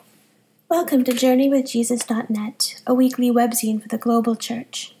Welcome to JourneyWithJesus.net, a weekly webzine for the Global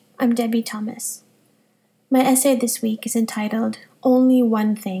Church. I'm Debbie Thomas. My essay this week is entitled, Only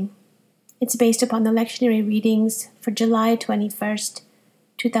One Thing. It's based upon the lectionary readings for July 21st,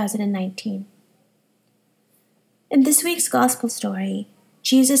 2019. In this week's Gospel story,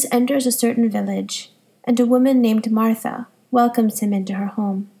 Jesus enters a certain village, and a woman named Martha welcomes him into her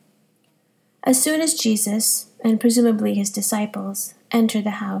home. As soon as Jesus, and presumably his disciples, enter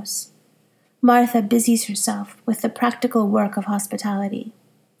the house, Martha busies herself with the practical work of hospitality,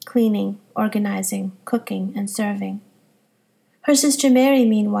 cleaning, organizing, cooking, and serving. Her sister Mary,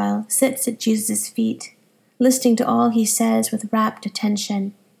 meanwhile, sits at Jesus' feet, listening to all he says with rapt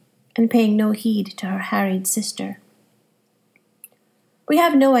attention and paying no heed to her harried sister. We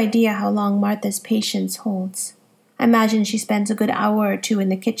have no idea how long Martha's patience holds. I imagine she spends a good hour or two in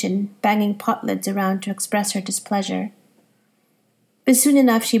the kitchen, banging pot lids around to express her displeasure. But soon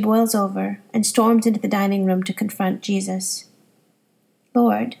enough she boils over and storms into the dining room to confront Jesus.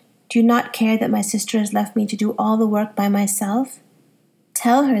 Lord, do you not care that my sister has left me to do all the work by myself?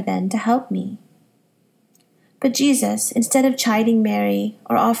 Tell her then to help me. But Jesus, instead of chiding Mary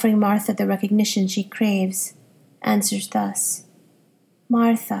or offering Martha the recognition she craves, answers thus,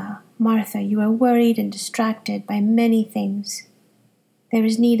 Martha, Martha, you are worried and distracted by many things. There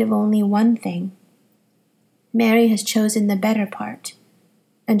is need of only one thing. Mary has chosen the better part,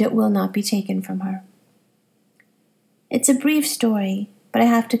 and it will not be taken from her. It's a brief story, but I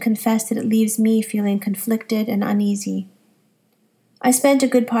have to confess that it leaves me feeling conflicted and uneasy. I spent a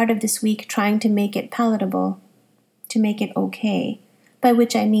good part of this week trying to make it palatable, to make it okay, by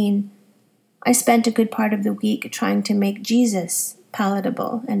which I mean I spent a good part of the week trying to make Jesus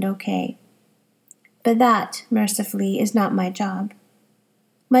palatable and okay. But that, mercifully, is not my job.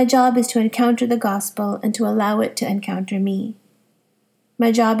 My job is to encounter the gospel and to allow it to encounter me.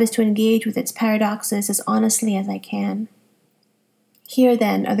 My job is to engage with its paradoxes as honestly as I can. Here,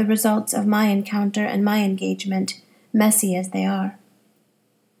 then, are the results of my encounter and my engagement, messy as they are.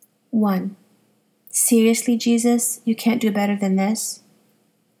 1. Seriously, Jesus, you can't do better than this?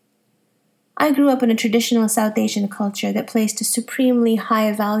 I grew up in a traditional South Asian culture that placed a supremely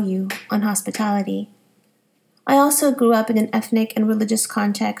high value on hospitality. I also grew up in an ethnic and religious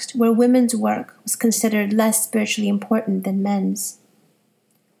context where women's work was considered less spiritually important than men's.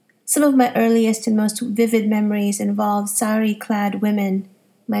 Some of my earliest and most vivid memories involve sari-clad women,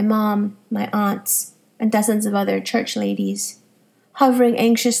 my mom, my aunts, and dozens of other church ladies, hovering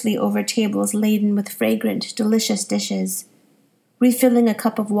anxiously over tables laden with fragrant, delicious dishes, refilling a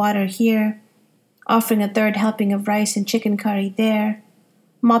cup of water here, offering a third helping of rice and chicken curry there,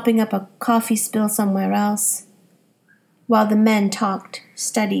 mopping up a coffee spill somewhere else, while the men talked,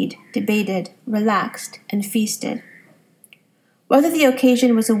 studied, debated, relaxed, and feasted. Whether the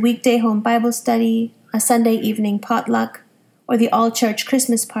occasion was a weekday home Bible study, a Sunday evening potluck, or the all-church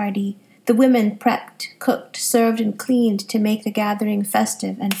Christmas party, the women prepped, cooked, served, and cleaned to make the gathering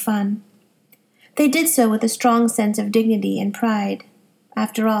festive and fun. They did so with a strong sense of dignity and pride.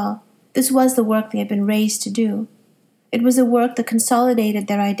 After all, this was the work they had been raised to do. It was a work that consolidated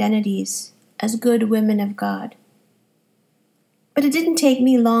their identities as good women of God. But it didn't take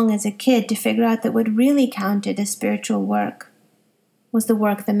me long as a kid to figure out that what really counted as spiritual work was the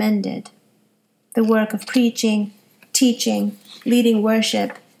work the men did. The work of preaching, teaching, leading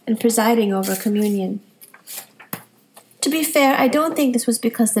worship, and presiding over communion. To be fair, I don't think this was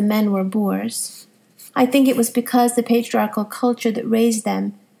because the men were boors. I think it was because the patriarchal culture that raised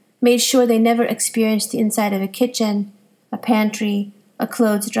them made sure they never experienced the inside of a kitchen, a pantry, a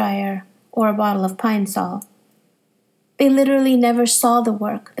clothes dryer, or a bottle of Pine Sol. They literally never saw the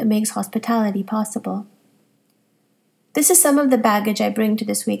work that makes hospitality possible. This is some of the baggage I bring to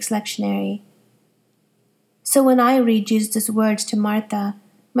this week's lectionary. So when I read Jesus' words to Martha,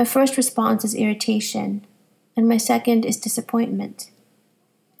 my first response is irritation, and my second is disappointment.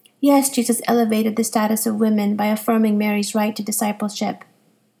 Yes, Jesus elevated the status of women by affirming Mary's right to discipleship.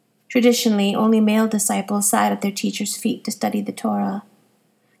 Traditionally, only male disciples sat at their teachers' feet to study the Torah.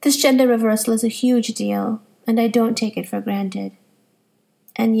 This gender reversal is a huge deal, and I don't take it for granted.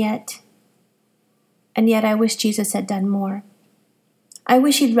 And yet I wish Jesus had done more. I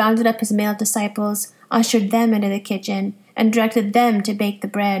wish he'd rounded up his male disciples, ushered them into the kitchen, and directed them to bake the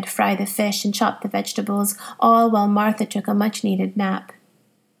bread, fry the fish, and chop the vegetables, all while Martha took a much-needed nap.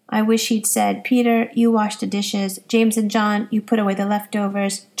 I wish he'd said, Peter, you wash the dishes. James and John, you put away the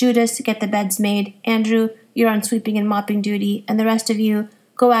leftovers. Judas, get the beds made. Andrew, you're on sweeping and mopping duty. And the rest of you,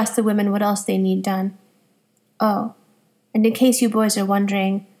 go ask the women what else they need done. Oh, and in case you boys are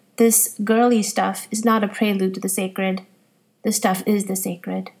wondering, this girly stuff is not a prelude to the sacred. This stuff is the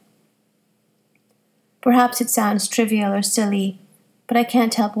sacred. Perhaps it sounds trivial or silly, but I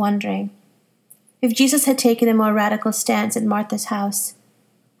can't help wondering. If Jesus had taken a more radical stance at Martha's house,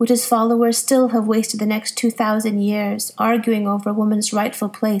 would his followers still have wasted the next 2,000 years arguing over a woman's rightful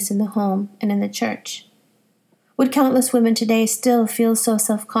place in the home and in the church? Would countless women today still feel so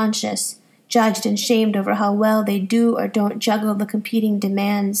self-conscious, judged and shamed over how well they do or don't juggle the competing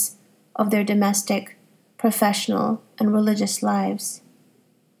demands of their domestic, professional, and religious lives?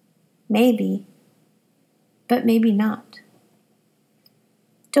 Maybe, but maybe not.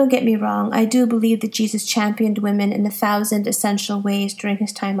 Don't get me wrong, I do believe that Jesus championed women in 1,000 essential ways during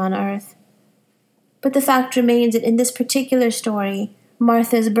his time on earth. But the fact remains that in this particular story,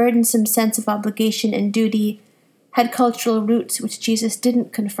 Martha's burdensome sense of obligation and duty had cultural roots which Jesus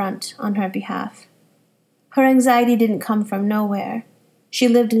didn't confront on her behalf. Her anxiety didn't come from nowhere. She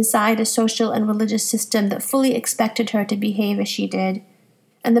lived inside a social and religious system that fully expected her to behave as she did,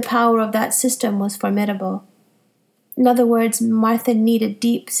 and the power of that system was formidable. In other words, Martha needed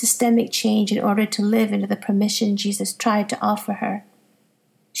deep systemic change in order to live into the permission Jesus tried to offer her.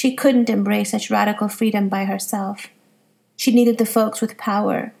 She couldn't embrace such radical freedom by herself. She needed the folks with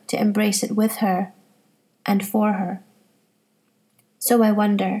power to embrace it with her and for her. So I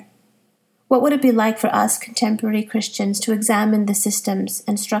wonder, what would it be like for us contemporary Christians to examine the systems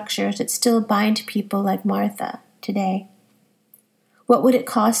and structures that still bind people like Martha today? What would it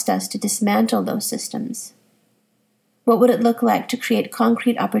cost us to dismantle those systems? What would it look like to create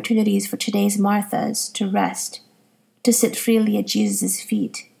concrete opportunities for today's Marthas to rest, to sit freely at Jesus'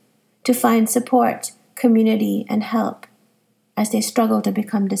 feet, to find support, community, and help as they struggle to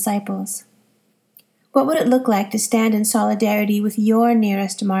become disciples? What would it look like to stand in solidarity with your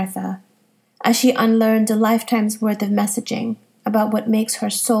nearest Martha as she unlearns a lifetime's worth of messaging about what makes her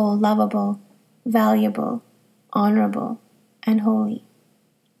soul lovable, valuable, honorable, and holy?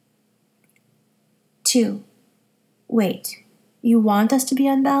 2. Wait, you want us to be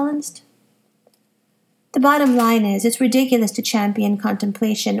unbalanced? The bottom line is, it's ridiculous to champion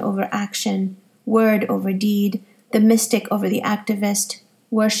contemplation over action, word over deed, the mystic over the activist,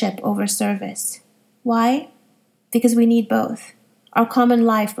 worship over service. Why? Because we need both. Our common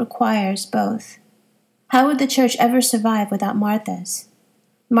life requires both. How would the church ever survive without Marthas?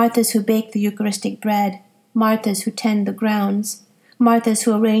 Marthas who bake the Eucharistic bread, Marthas who tend the grounds, Marthas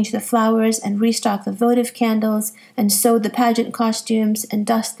who arrange the flowers and restock the votive candles and sew the pageant costumes and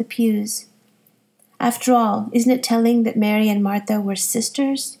dust the pews. After all, isn't it telling that Mary and Martha were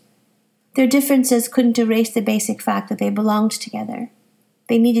sisters? Their differences couldn't erase the basic fact that they belonged together.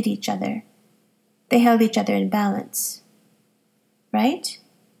 They needed each other. They held each other in balance. Right?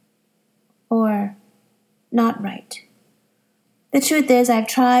 Or not right? The truth is, I've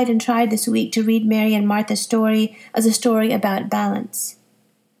tried and tried this week to read Mary and Martha's story as a story about balance.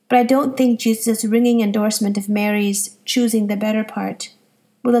 But I don't think Jesus' ringing endorsement of Mary's choosing the better part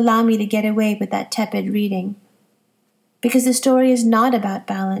will allow me to get away with that tepid reading. Because the story is not about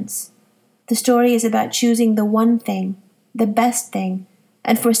balance. The story is about choosing the one thing, the best thing,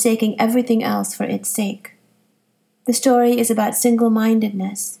 and forsaking everything else for its sake. The story is about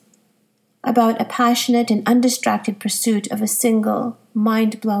single-mindedness, about a passionate and undistracted pursuit of a single,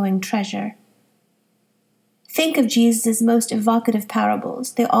 mind-blowing treasure. Think of Jesus' most evocative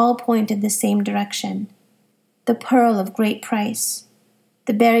parables. They all point in the same direction. The pearl of great price,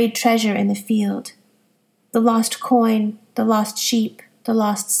 the buried treasure in the field, the lost coin, the lost sheep, the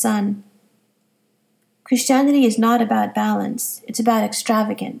lost son. Christianity is not about balance. It's about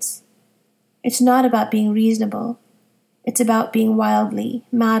extravagance. It's not about being reasonable. It's about being wildly,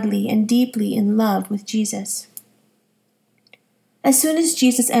 madly, and deeply in love with Jesus. As soon as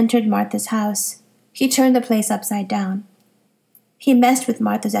Jesus entered Martha's house, he turned the place upside down. He messed with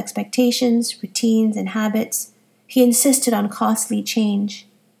Martha's expectations, routines, and habits. He insisted on costly change.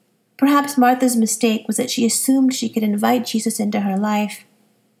 Perhaps Martha's mistake was that she assumed she could invite Jesus into her life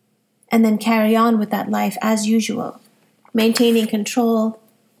and then carry on with that life as usual, maintaining control,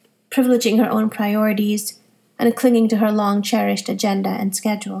 privileging her own priorities, and clinging to her long-cherished agenda and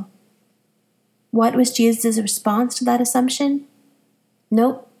schedule. What was Jesus' response to that assumption?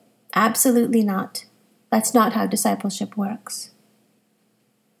 Nope, absolutely not. That's not how discipleship works.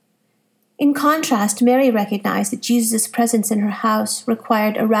 In contrast, Mary recognized that Jesus' presence in her house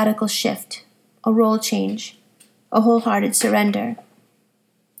required a radical shift, a role change, a wholehearted surrender.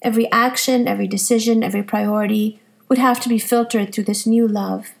 Every action, every decision, every priority would have to be filtered through this new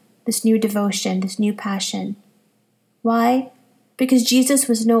love, this new devotion, this new passion. Why? Because Jesus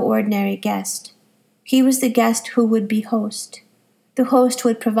was no ordinary guest. He was the guest who would be host, the host who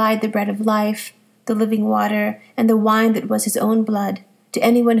would provide the bread of life, the living water, and the wine that was his own blood, to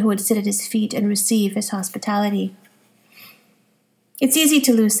anyone who would sit at his feet and receive his hospitality. It's easy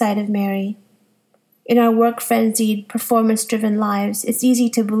to lose sight of Mary. In our work-frenzied, performance-driven lives, it's easy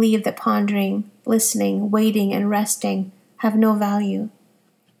to believe that pondering, listening, waiting, and resting have no value.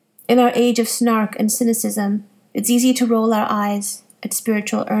 In our age of snark and cynicism, it's easy to roll our eyes at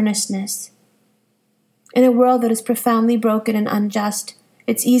spiritual earnestness. In a world that is profoundly broken and unjust,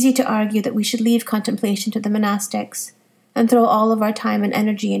 it's easy to argue that we should leave contemplation to the monastics and throw all of our time and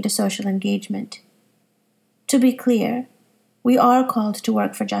energy into social engagement. To be clear, we are called to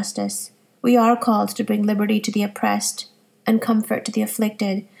work for justice. We are called to bring liberty to the oppressed and comfort to the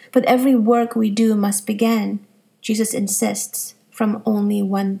afflicted, but every work we do must begin, Jesus insists, from only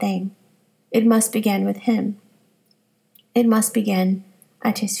one thing. It must begin with Him. It must begin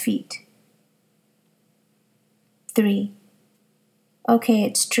at His feet. 3. Okay,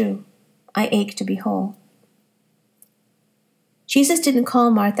 it's true. I ache to be whole. Jesus didn't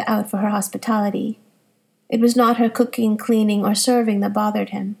call Martha out for her hospitality. It was not her cooking, cleaning, or serving that bothered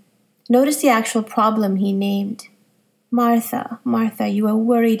Him. Notice the actual problem He named. Martha, Martha, you are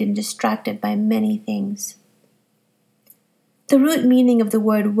worried and distracted by many things. The root meaning of the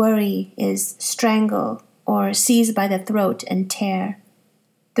word worry is strangle or seize by the throat and tear.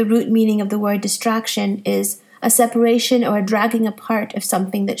 The root meaning of the word distraction is a separation or a dragging apart of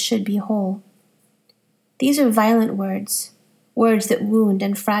something that should be whole. These are violent words, words that wound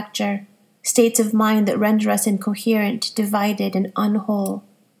and fracture, states of mind that render us incoherent, divided, and unwhole.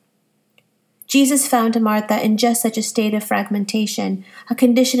 Jesus found Martha in just such a state of fragmentation, a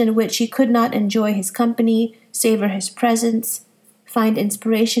condition in which she could not enjoy His company, savor His presence, find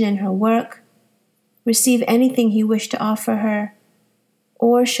inspiration in her work, receive anything He wished to offer her,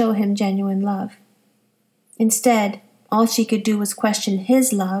 or show Him genuine love. Instead, all she could do was question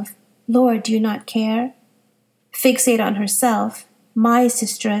His love. Lord, do you not care? Fixate on herself. My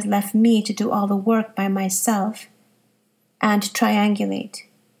sister has left me to do all the work by myself. And triangulate.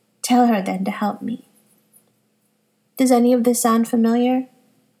 Tell her then to help me. Does any of this sound familiar?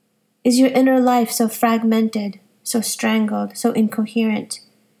 Is your inner life so fragmented, so strangled, so incoherent,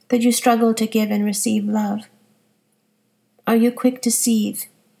 that you struggle to give and receive love? Are you quick to seethe?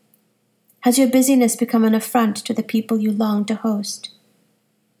 Has your busyness become an affront to the people you long to host?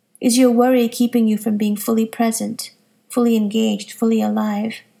 Is your worry keeping you from being fully present, fully engaged, fully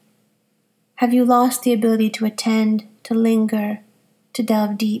alive? Have you lost the ability to attend, to linger, to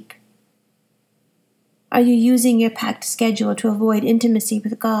delve deep? Are you using your packed schedule to avoid intimacy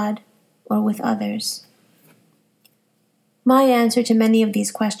with God or with others? My answer to many of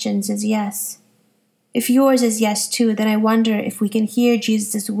these questions is yes. If yours is yes too, then I wonder if we can hear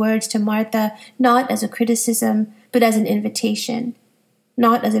Jesus' words to Martha not as a criticism, but as an invitation,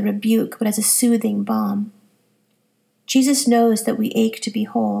 not as a rebuke, but as a soothing balm. Jesus knows that we ache to be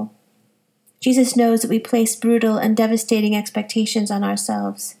whole. Jesus knows that we place brutal and devastating expectations on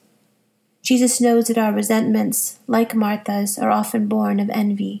ourselves. Jesus knows that our resentments, like Martha's, are often born of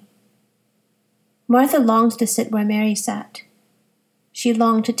envy. Martha longed to sit where Mary sat. She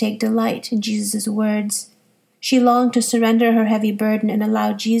longed to take delight in Jesus' words. She longed to surrender her heavy burden and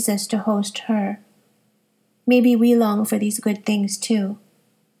allow Jesus to host her. Maybe we long for these good things too.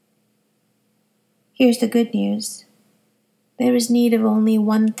 Here's the good news. There is need of only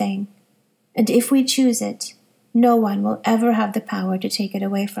one thing, and if we choose it, no one will ever have the power to take it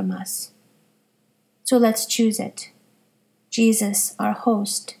away from us. So let's choose it. Jesus, our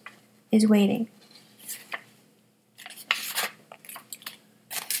host, is waiting.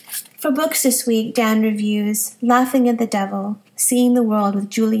 For books this week, Dan reviews Laughing at the Devil, Seeing the World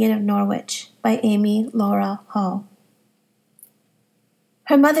with Julian of Norwich by Amy Laura Hall.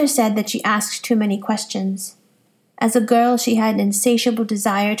 Her mother said that she asked too many questions. As a girl, she had an insatiable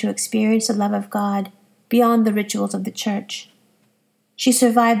desire to experience the love of God beyond the rituals of the church. She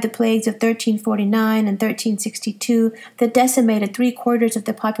survived the plagues of 1349 and 1362 that decimated 3/4 of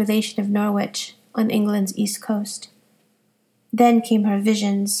the population of Norwich on England's east coast. Then came her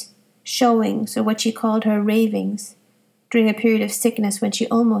visions, showings, or what she called her ravings, during a period of sickness when she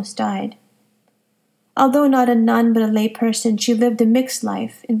almost died. Although not a nun but a lay person, she lived a mixed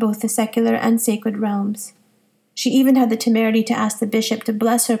life in both the secular and sacred realms. She even had the temerity to ask the bishop to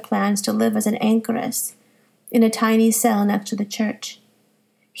bless her plans to live as an anchoress in a tiny cell next to the church.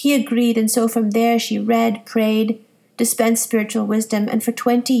 He agreed, and so from there she read, prayed, dispensed spiritual wisdom, and for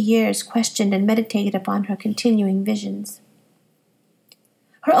 20 years questioned and meditated upon her continuing visions.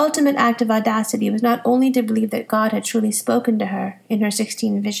 Her ultimate act of audacity was not only to believe that God had truly spoken to her in her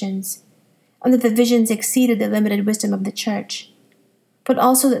 16 visions, and that the visions exceeded the limited wisdom of the church, but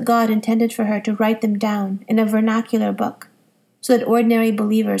also that God intended for her to write them down in a vernacular book, so that ordinary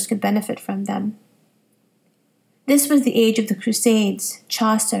believers could benefit from them. This was the age of the Crusades,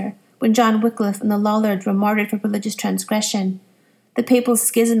 Chaucer, when John Wycliffe and the Lollards were martyred for religious transgression, the papal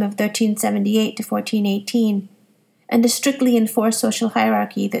schism of 1378 to 1418, and a strictly enforced social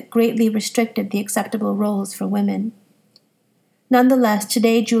hierarchy that greatly restricted the acceptable roles for women. Nonetheless,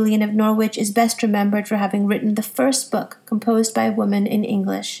 today Julian of Norwich is best remembered for having written the first book composed by a woman in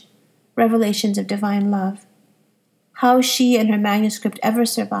English, Revelations of Divine Love. How she and her manuscript ever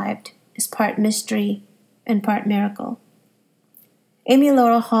survived is part mystery and part miracle. Amy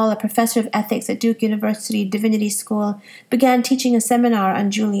Laurel Hall, a professor of ethics at Duke University Divinity School, began teaching a seminar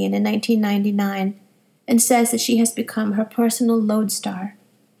on Julian in 1999 and says that she has become her personal lodestar.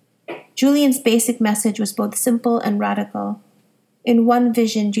 Julian's basic message was both simple and radical. In one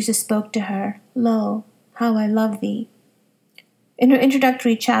vision, Jesus spoke to her, "Lo, how I love thee." In her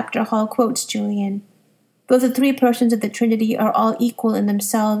introductory chapter, Hall quotes Julian, "Though the three persons of the Trinity are all equal in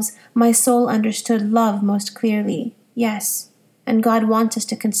themselves, my soul understood love most clearly. Yes, and God wants us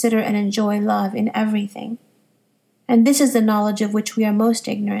to consider and enjoy love in everything. And this is the knowledge of which we are most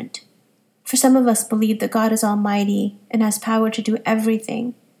ignorant. For some of us believe that God is almighty and has power to do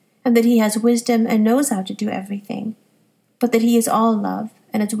everything, and that he has wisdom and knows how to do everything, but that he is all love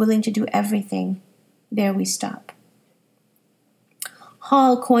and is willing to do everything. There we stop."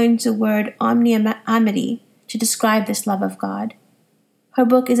 Hall coins the word omniamity to describe this love of God. Her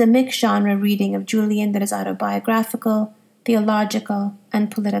book is a mixed genre reading of Julian that is autobiographical, theological, and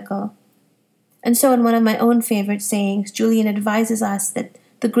political. And so, in one of my own favorite sayings, Julian advises us that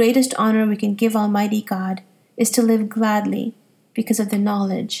the greatest honor we can give Almighty God is to live gladly because of the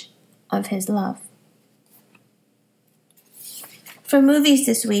knowledge of his love. For movies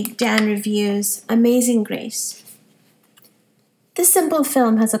this week, Dan reviews Amazing Grace. This simple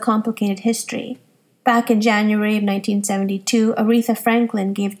film has a complicated history. Back in January of 1972, Aretha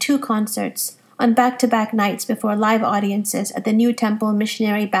Franklin gave 2 concerts on back-to-back nights before live audiences at the New Temple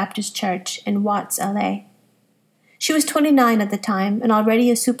Missionary Baptist Church in Watts, LA. She was 29 at the time and already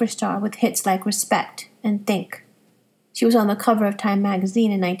a superstar with hits like Respect and Think. She was on the cover of Time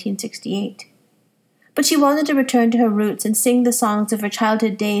magazine in 1968. But she wanted to return to her roots and sing the songs of her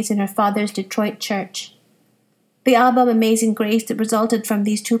childhood days in her father's Detroit church. The album Amazing Grace that resulted from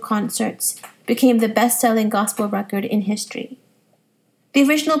these 2 concerts became the best-selling gospel record in history. The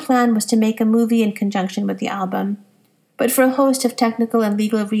original plan was to make a movie in conjunction with the album, but for a host of technical and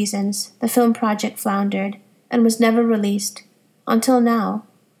legal reasons, the film project floundered and was never released until now,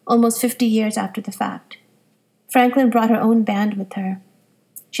 almost 50 years after the fact. Franklin brought her own band with her.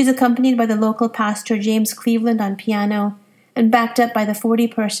 She's accompanied by the local pastor James Cleveland on piano and backed up by the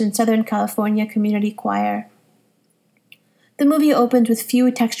 40-person Southern California Community Choir. The movie opens with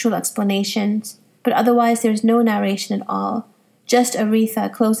few textual explanations, but otherwise there is no narration at all, just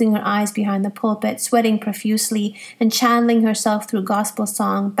Aretha closing her eyes behind the pulpit, sweating profusely, and channeling herself through gospel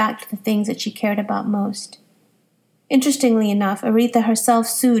song back to the things that she cared about most. Interestingly enough, Aretha herself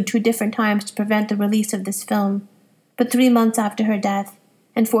sued 2 different times to prevent the release of this film, but 3 months after her death,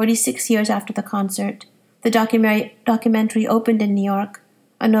 and 46 years after the concert, the documentary opened in New York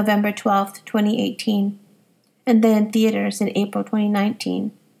on November 12, 2018, and then in theaters in April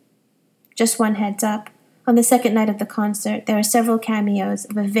 2019. Just one heads up, on the second night of the concert, there are several cameos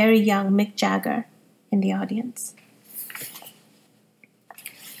of a very young Mick Jagger in the audience.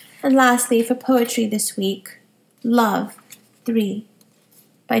 And lastly, for poetry this week, Love 3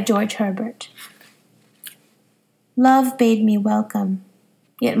 by George Herbert. Love bade me welcome,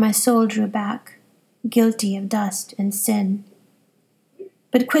 yet my soul drew back, guilty of dust and sin.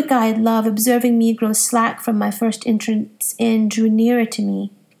 But quick-eyed love, observing me grow slack from my first entrance in, drew nearer to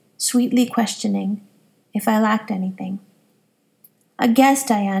me, sweetly questioning if I lacked anything. A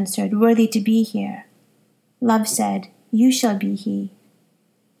guest, I answered, worthy to be here. Love said, you shall be he.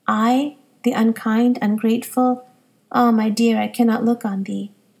 I, the unkind, ungrateful, ah, my dear, I cannot look on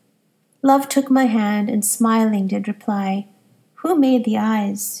thee. Love took my hand, and smiling did reply, who made the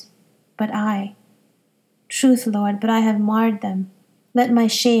eyes but I? Truth, Lord, but I have marred them. Let my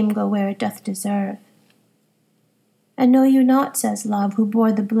shame go where it doth deserve. And know you not, says Love, who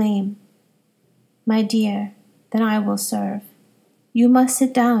bore the blame? My dear, then I will serve. You must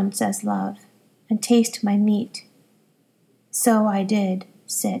sit down, says Love, and taste my meat. So I did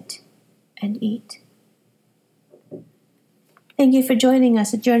sit and eat. Thank you for joining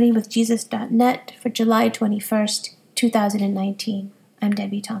us at JourneyWithJesus.net for July 21st, 2019. I'm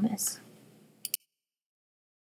Debbie Thomas.